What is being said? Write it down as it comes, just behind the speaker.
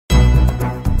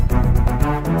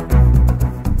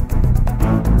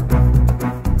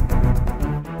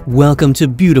Welcome to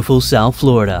beautiful South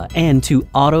Florida and to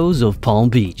Autos of Palm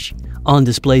Beach. On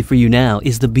display for you now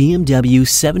is the BMW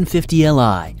 750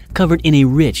 Li, covered in a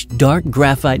rich, dark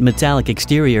graphite metallic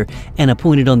exterior and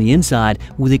appointed on the inside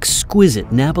with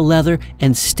exquisite Napa leather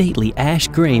and stately ash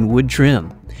grain wood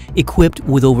trim. Equipped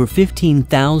with over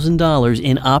 $15,000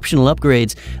 in optional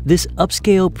upgrades, this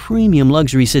upscale premium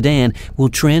luxury sedan will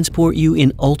transport you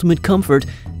in ultimate comfort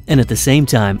and at the same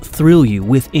time thrill you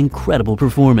with incredible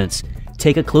performance.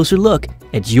 Take a closer look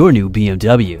at your new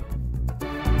BMW.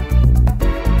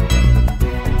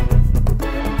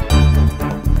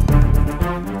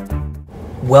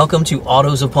 Welcome to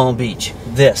Autos of Palm Beach.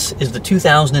 This is the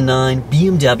 2009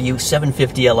 BMW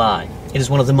 750 Li. It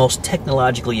is one of the most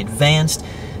technologically advanced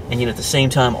and yet at the same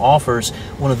time offers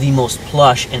one of the most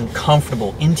plush and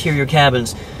comfortable interior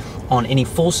cabins on any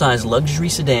full-size luxury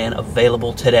sedan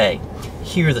available today.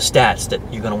 Here are the stats that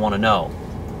you're going to want to know.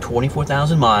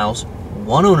 24,000 miles,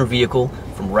 one owner vehicle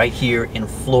from right here in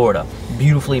Florida.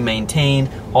 Beautifully maintained,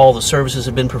 all the services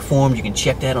have been performed. You can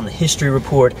check that on the history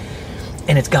report.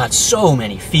 And it's got so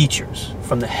many features,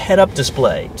 from the head-up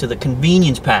display to the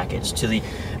convenience package to the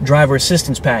driver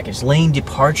assistance package, lane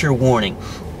departure warning.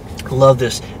 Love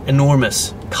this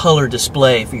enormous color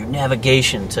display for your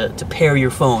navigation to pair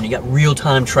your phone. You got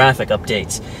real-time traffic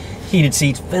updates. Heated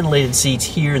seats, ventilated seats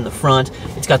here in the front.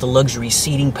 It's got the luxury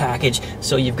seating package,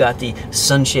 so you've got the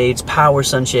sunshades, power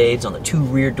sunshades on the two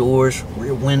rear doors,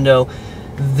 rear window.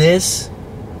 This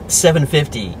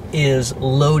 750 is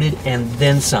loaded and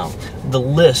then some. The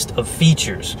list of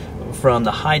features, from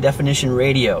the high-definition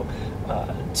radio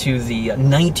to the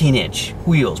 19-inch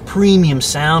wheels, premium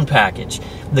sound package,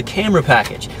 the camera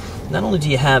package. Not only do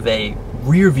you have a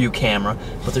rear view camera,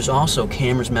 but there's also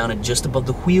cameras mounted just above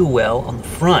the wheel well on the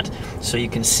front, so you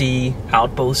can see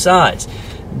out both sides.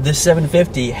 This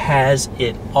 750 has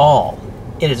it all.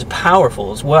 It is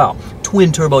powerful as well.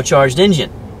 Twin turbocharged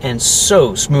engine, and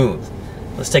so smooth.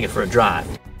 Let's take it for a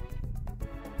drive.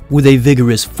 With a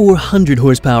vigorous 400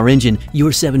 horsepower engine,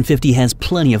 your 750 has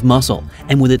plenty of muscle,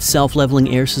 and with its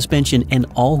self-leveling air suspension and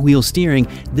all-wheel steering,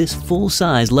 this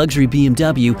full-size luxury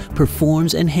BMW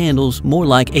performs and handles more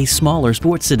like a smaller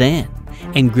sports sedan.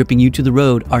 And gripping you to the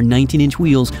road are 19-inch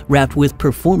wheels wrapped with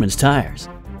performance tires.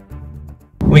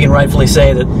 We can rightfully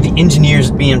say that the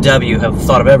engineers at BMW have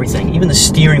thought of everything. Even the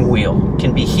steering wheel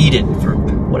can be heated for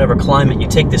whatever climate you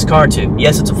take this car to.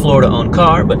 Yes, it's a Florida-owned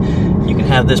car, but you can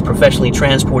have this professionally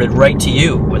transported right to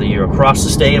you, whether you're across the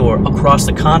state or across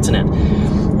the continent.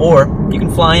 Or you can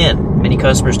fly in. Many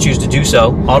customers choose to do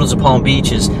so. Autos of Palm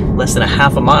Beach is less than a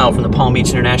half a mile from the Palm Beach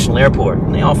International Airport,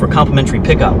 and they offer complimentary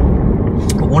pickup.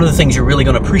 But one of the things you're really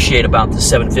going to appreciate about the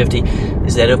 750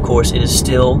 is that, of course, it is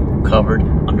still covered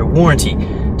under warranty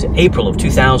to April of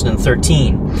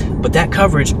 2013. But that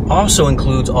coverage also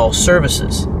includes all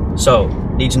services. So,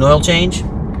 needs an oil change?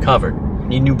 Covered.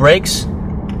 Need new brakes?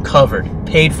 Covered.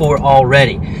 Paid for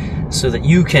already. So that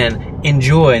you can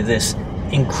enjoy this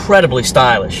incredibly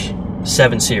stylish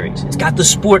 7 Series. It's got the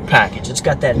sport package. It's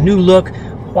got that new look.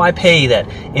 Why pay that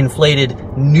inflated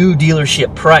new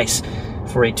dealership price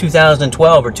for a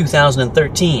 2012 or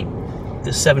 2013?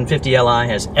 This 750 Li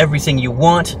has everything you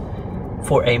want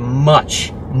for a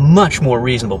much more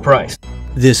reasonable price.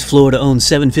 This Florida-owned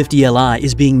 750 Li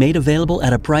is being made available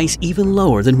at a price even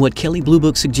lower than what Kelley Blue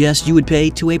Book suggests you would pay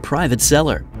to a private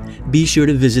seller. Be sure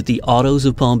to visit the Autos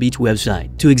of Palm Beach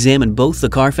website to examine both the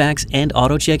Carfax and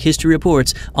AutoCheck history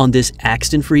reports on this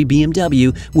accident-free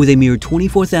BMW with a mere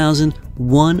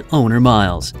 24,001 owner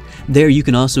miles. There you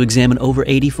can also examine over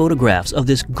 80 photographs of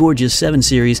this gorgeous 7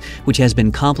 Series, which has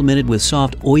been complemented with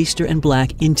soft oyster and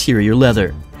black interior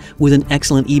leather. With an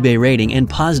excellent eBay rating and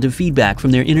positive feedback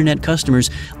from their internet customers,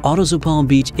 Autos of Palm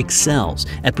Beach excels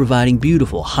at providing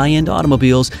beautiful high-end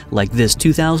automobiles like this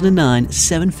 2009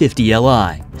 750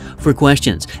 Li. For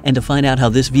questions and to find out how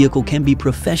this vehicle can be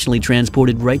professionally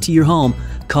transported right to your home,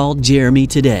 call Jeremy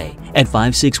today at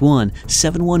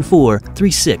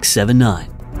 561-714-3679.